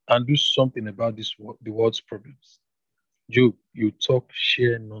and do something about the world's problems? Job, you talk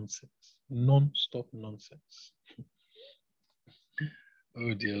sheer nonsense, non-stop nonsense.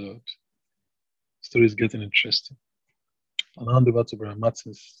 Oh dear Lord, the story is getting interesting. I'll hand over to Brother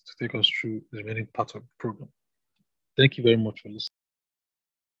Martins to take us through the remaining part of the program. Thank you very much for listening.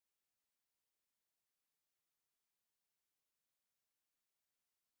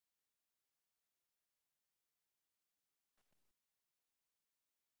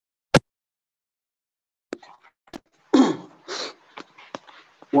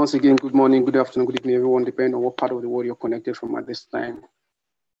 Once again, good morning, good afternoon, good evening, everyone, depending on what part of the world you're connected from at this time.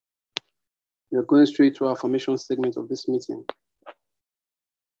 We're going straight to our affirmation segment of this meeting.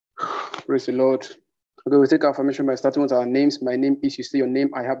 Praise the Lord. Okay, we'll take our affirmation by starting with our names. My name is, you say your name,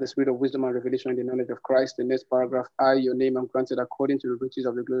 I have the spirit of wisdom and revelation in the knowledge of Christ. The next paragraph, I, your name, am granted according to the riches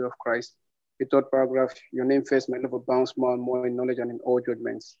of the glory of Christ. The third paragraph, your name first, my love abounds more and more in knowledge and in all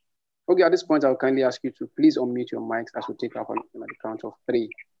judgments. Okay, at this point, I'll kindly ask you to please unmute your mics as we take our affirmation at the count of 3.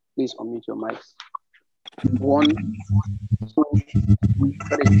 Please unmute your mics. 1, 2,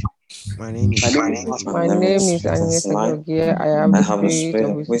 3. My name is Agnes Ogie. I have the spirit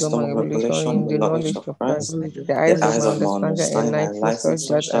of wisdom and revelation in the knowledge of Christ. The eyes of my understanding are enlightened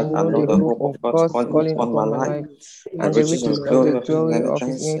such that I know the hope of God's calling upon my life and the riches of the glory of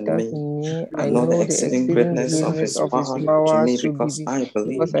His inheritance in me. I know the exceeding greatness of His power to be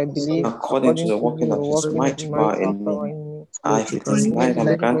because I believe according to the working of His mighty power in me. I fit tonight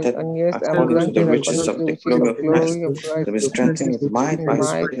am granted according to the riches of the glory of Christ to be strengthened with might by His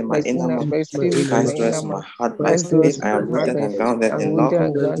spirit in my inner man. Christ dwells in my heart by His faith. I am rooted and grounded in love,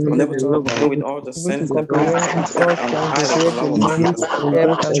 unable to agree with all the sins in the past, and set on the height of the love of Jesus.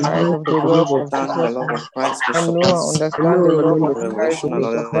 Depth and height of the love of Understand the Jesus. love of Christ, which I know and surpasses understand the love of Christ revelation and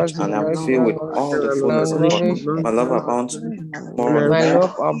which knowledge, surpasses and I'm filled with revelation all the and fullness of God. knowledge. My love abounds more and My more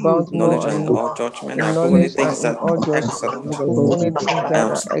love abounds knowledge more and in and all judgment. in I frequently knowledge and things in that all are judgment. excellent. So many things I that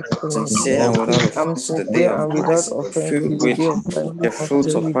am are excellent. sincere and without I'm offense to the day sincere of and without Christ, offense filled to the with day of Christ. the I'm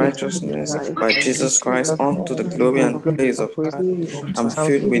fruits filled of with the fruits of fruits the of by Spirit. Jesus Christ Jesus unto the Christ, glory and to praise the of praise. God. I'm I'm filled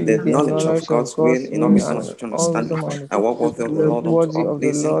filled with the with the knowledge of knowledge of God's will God's in all will wisdom and and spiritual all understanding. wisdom and I walk worthy of the Lord unto worthy all of the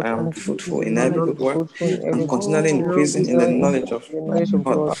pleasing. Lord I am and fruitful in every good work. fruitful in I'm every continually increasing in the knowledge of the knowledge of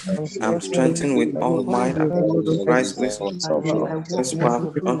God. God. I'm I'm strengthened strengthened with all might according to Christ, which power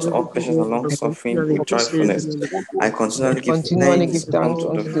unto all patience and long suffering with joyfulness. I continually continually give thanks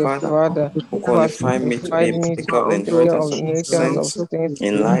unto the Father, who has qualified me to be heir of inheritance of saints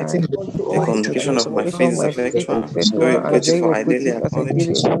in light. The communication of my faith is effectual, and very operative as a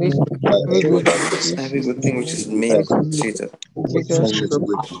daily knowledge. Every good thing which is made Jesus. Jesus.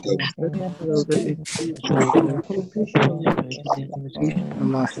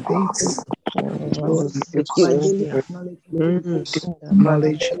 My faith.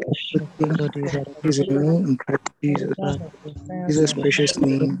 Knowledge is in me in Christ Jesus. Jesus' precious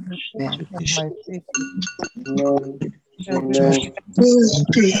name. Amen.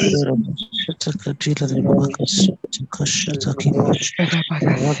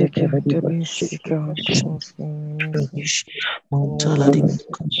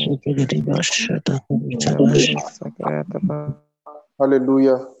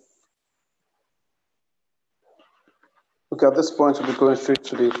 Hallelujah. Okay, at this point, we'll be going straight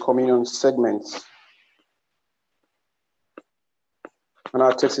to the communion segments. And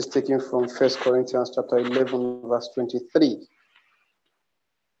our text is taken from 1 Corinthians chapter 11, verse 23.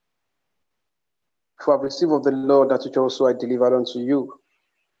 For I have received of the Lord that which also I delivered unto you,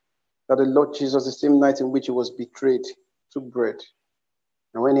 that the Lord Jesus, the same night in which he was betrayed, took bread.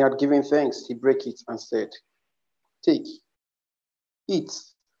 And when he had given thanks, he brake it and said, Take, eat,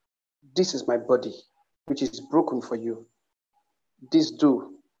 this is my body, which is broken for you. This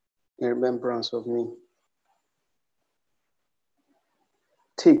do in remembrance of me.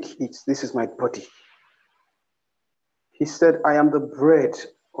 Take it, this is my body. He said, I am the bread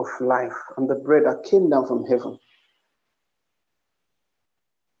of life. I'm the bread that came down from heaven.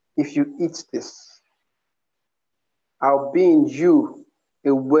 If you eat this, I'll be in you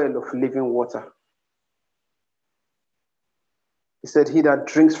a well of living water. He said, he that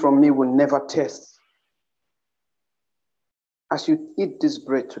drinks from me will never thirst. As you eat this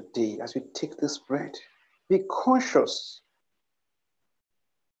bread today, as you take this bread, be conscious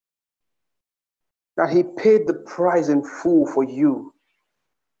that he paid the price in full for you.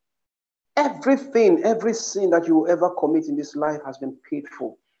 Everything, every sin that you will ever commit in this life has been paid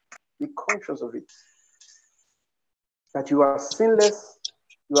for. Be conscious of it. That you are sinless,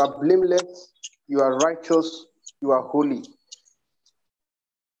 you are blameless, you are righteous, you are holy.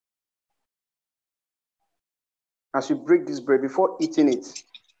 As you break this bread, before eating it,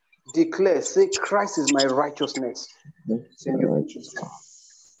 declare, say, Christ is my righteousness.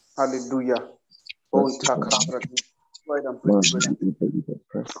 Hallelujah. Christ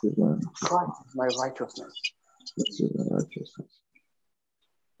is my righteousness.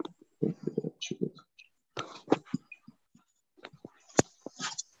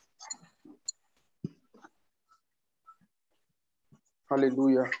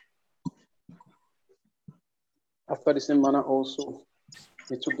 Hallelujah. After the same manner also,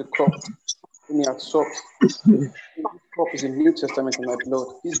 he took the cup and he had supped. This cup is a New Testament in my blood.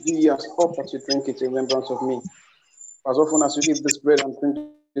 This do ye as oft as you drink it in remembrance of me. As often as you eat this bread and drink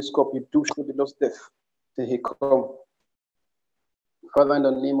this cup, you do show the Lord's death till he come. Father, in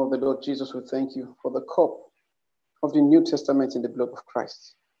the name of the Lord Jesus, we thank you for the cup of the New Testament in the blood of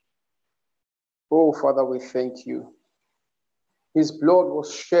Christ. Oh, Father, we thank you. His blood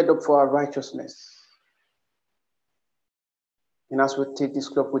was shed up for our righteousness. And as we take this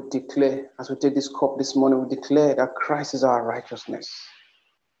cup, we declare, as we take this cup this morning, we declare that Christ is our righteousness.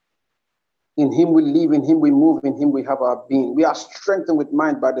 In him we live, in him we move, in him we have our being. We are strengthened with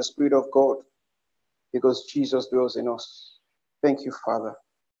mind by the Spirit of God because Jesus dwells in us. Thank you, Father.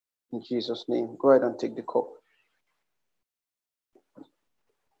 In Jesus' name, go ahead and take the cup.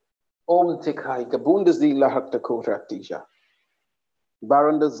 Om tekai gabundas di lahak takota tija.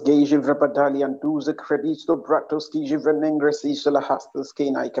 Barandas geje vrapatalian duze credisto bratos kije venengres isolahastas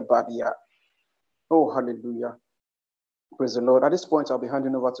kenai kabadia. Oh, hallelujah. Praise the Lord. At this point, I'll be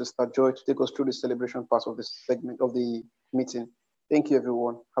handing over to Sister Joy to take us through the celebration part of this segment of the meeting. Thank you,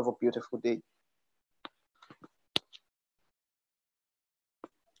 everyone. Have a beautiful day.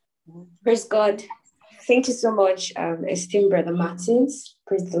 Praise God. Thank you so much, esteemed Brother Martins.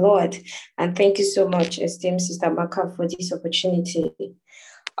 Praise the Lord. And thank you so much, esteemed Sister Maka, for this opportunity.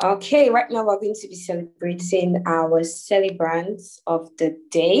 Okay, right now we're going to be celebrating our celebrants of the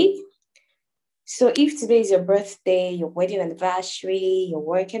day. So if today is your birthday, your wedding anniversary, your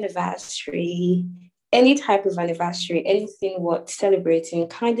work anniversary, any type of anniversary, anything worth celebrating,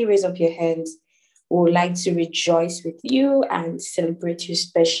 kindly raise up your hands. We would like to rejoice with you and celebrate you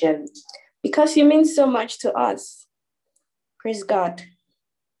specially because you mean so much to us. Praise God.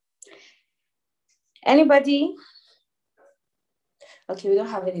 Anybody? Okay, we don't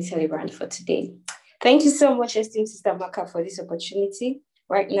have any celebrant for today. Thank you so much, esteemed Sister Maka, for this opportunity.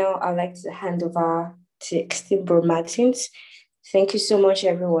 Right now, I'd like to hand over 16, Bro Martins. Thank you so much,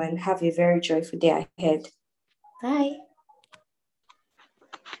 everyone. Have a very joyful day ahead. Bye.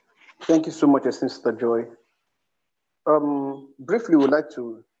 Thank you so much, Sister Joy. Briefly, we'd like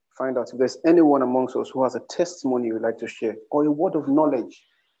to find out if there's anyone amongst us who has a testimony you'd like to share, or a word of knowledge,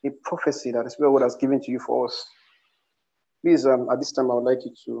 a prophecy that the Spirit God has given to you for us. Please, at this time, I would like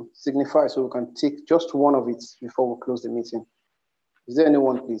you to signify so we can take just one of it before we close the meeting. Is there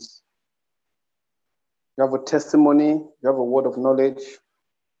anyone, please? You have a testimony, you have a word of knowledge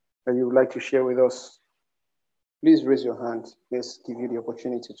that you would like to share with us? Please raise your hand. Let's give you the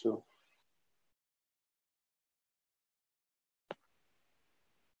opportunity to.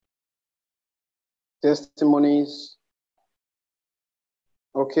 Testimonies.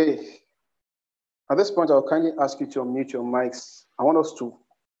 Okay. At this point, I'll kindly ask you to unmute your mics. I want us to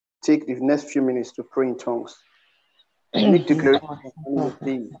take the next few minutes to pray in tongues. Make declaration of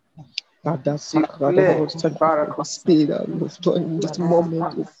the Father, seek Father, Lord, thank you for the speed that you have done in this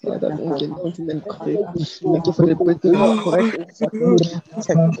moment, oh Father, Lord, thank you for the breaking of correct, thank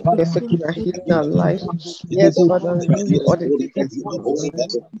you for the second healing our life. Yes, Father, we give you all the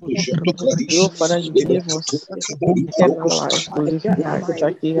oh Father, you gave us eternal life to live life.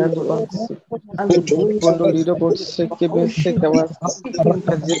 Jackie and the ones Bondo Lido Bot Sekebe Sekawas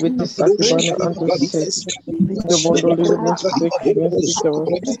Azibiti Sakibana and to Sek the Bondo Lido Bot Sekebe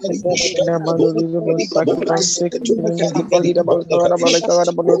Sekawas Nabando Lido Bot Sakiban Sek Balida Balkara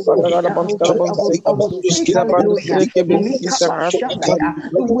Balakara Bono Sandara Banskara Bon Sek Nabando Sekebe Sekaras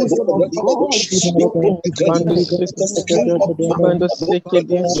Wisdom of God, Bando Sekebe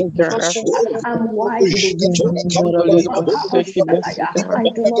Sekaras I'm wise in the wisdom. Bondo Lido Bot Sekebe Sekaras I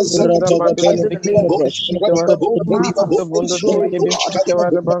do not go to the name of the Bondo Sekebe Sekaras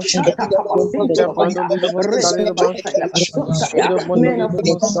men of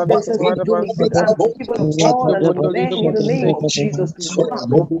influences in doing good and people of God and of men in the name of Jesus.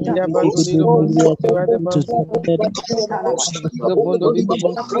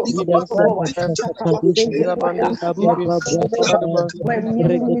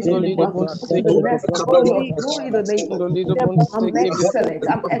 I'm excellent.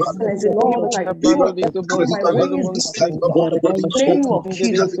 I'm excellent in all that I do. My ways before God. In the name of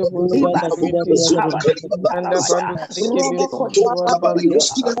Jesus.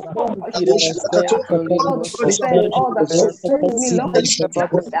 Lord, defend all that concerns me. Lord,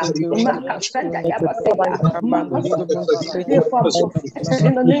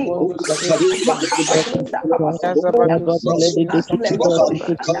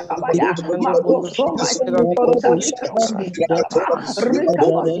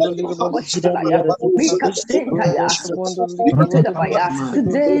 in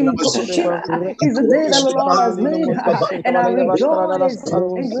the name of today is the day that the Lord has made, and I rejoice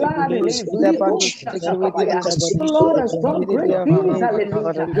and glad in it. The Lord has done great things,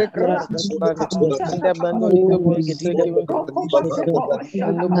 hallelujah.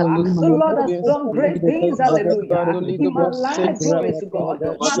 The Lord has done great things, hallelujah. In my life, glory to God.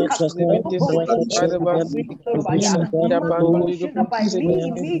 By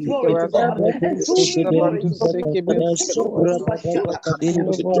me, glory to God, and through me, glory to God.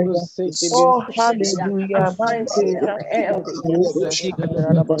 Oh, hallelujah. I'm strengthened, I'm healthy.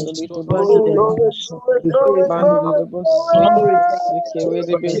 Glory to God.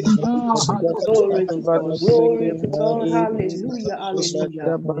 Glory to God. Hallelujah. Hallelujah.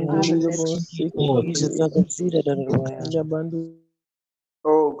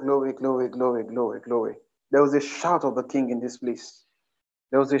 Oh, glory, glory, glory, glory, glory. There was a shout of the King in this place.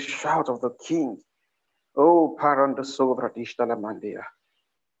 There was a shout of the King. Oh, Paranda Sovradishtala Mandia.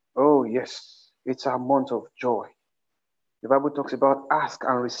 Oh, yes, it's a month of joy. The Bible talks about ask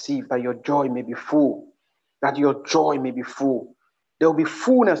and receive that your joy may be full. That your joy may be full. There will be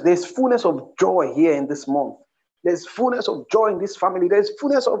fullness. There's fullness of joy here in this month. There's fullness of joy in this family. There's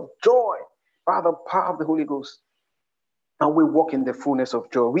fullness of joy by the power of the Holy Ghost. And we walk in the fullness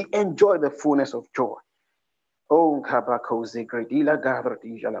of joy. We enjoy the fullness of joy. Oh,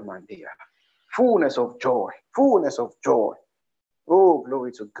 fullness of joy. Fullness of joy. Oh,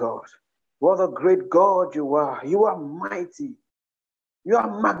 glory to God. What a great God you are. You are mighty. You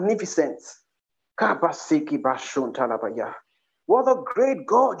are magnificent. What a great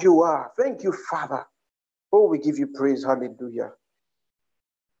God you are. Thank you, Father. Oh, we give you praise. Hallelujah.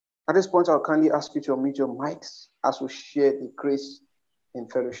 At this point, I'll kindly ask you to unmute your mics as we share the grace in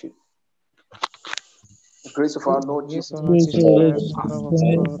fellowship. The grace of our Lord Yes, Jesus Lord Christ, Jesus Christ, the love of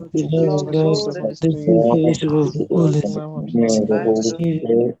God, The love of the sweet God fellowship and of the the sweet Spirit, fellowship of the Holy rest Spirit now and abide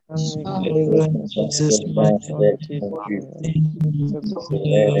forevermore. with us And we now can and live forever. in Jesus' mighty name, amen. So this is the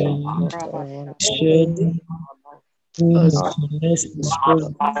word of God for everyone. As blessed and spread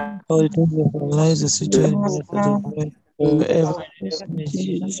all the things of our lives, the situation forever. In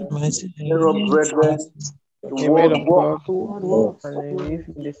Jesus' mighty thereof, name. brethren, the The word world of walk. God God works. and we live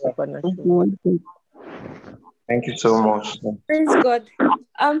in the supernatural. Thank you so much. Praise God.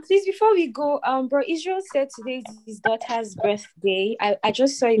 Please, before we go, Bro Israel said today is his daughter's birthday. I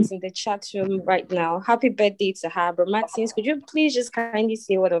just saw it in the chat room right now. Happy birthday to her. Bro Martins, could you please just kindly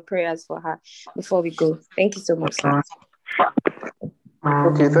say a word of prayers for her before we go? Thank you so much, sir.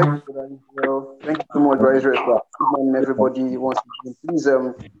 Okay, thank you for that, Israel. Thank you so much, Brother Israel. Good morning, everybody. Once again, please, I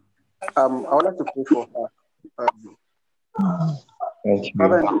would like to pray for her. Thank you.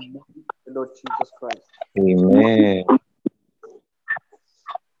 Father, in the name of the Lord Jesus Christ, Amen.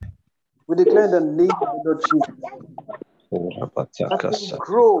 we declare in the name of the Lord Jesus that you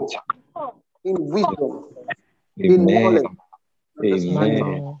grow in wisdom, in knowledge,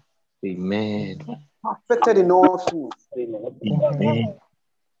 Amen. Amen. perfected in all things. Amen.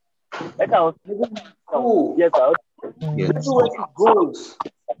 Everywhere she goes,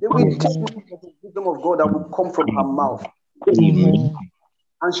 they will take note of the wisdom of God that will come from her mouth. Amen.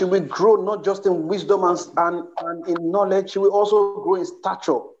 And she will grow not just in wisdom and in knowledge, she will also grow in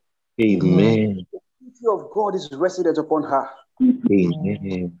stature. Amen. The beauty of God is resident upon her.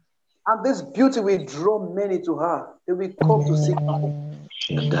 Amen. And this beauty will draw many to her. They will come to seek her.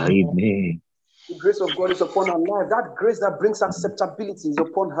 Amen. The grace of God is upon her life. That grace that brings acceptability is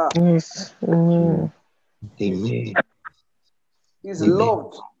upon her. Yes. Amen. She's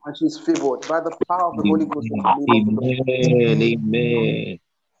loved and she's favored by the power of the Holy Ghost in the name of the Lord. Amen.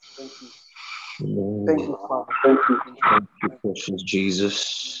 Thank you. Amen. Thank you, Father. Thank you, precious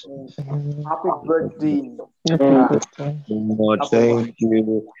Jesus. Happy birthday. Thank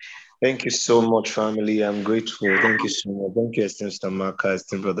you. Thank you so much, family. I'm grateful. Thank you so much. Thank you, Sister Marka,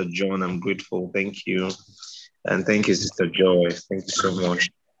 esteemed Brother John. I'm grateful. Thank you. And thank you, Sister Joy. Thank you so much.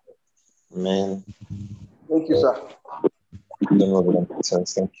 Amen. Thank you, sir.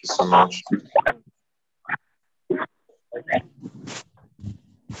 Thank you so much.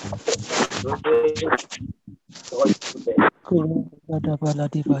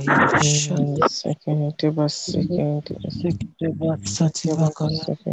 Second,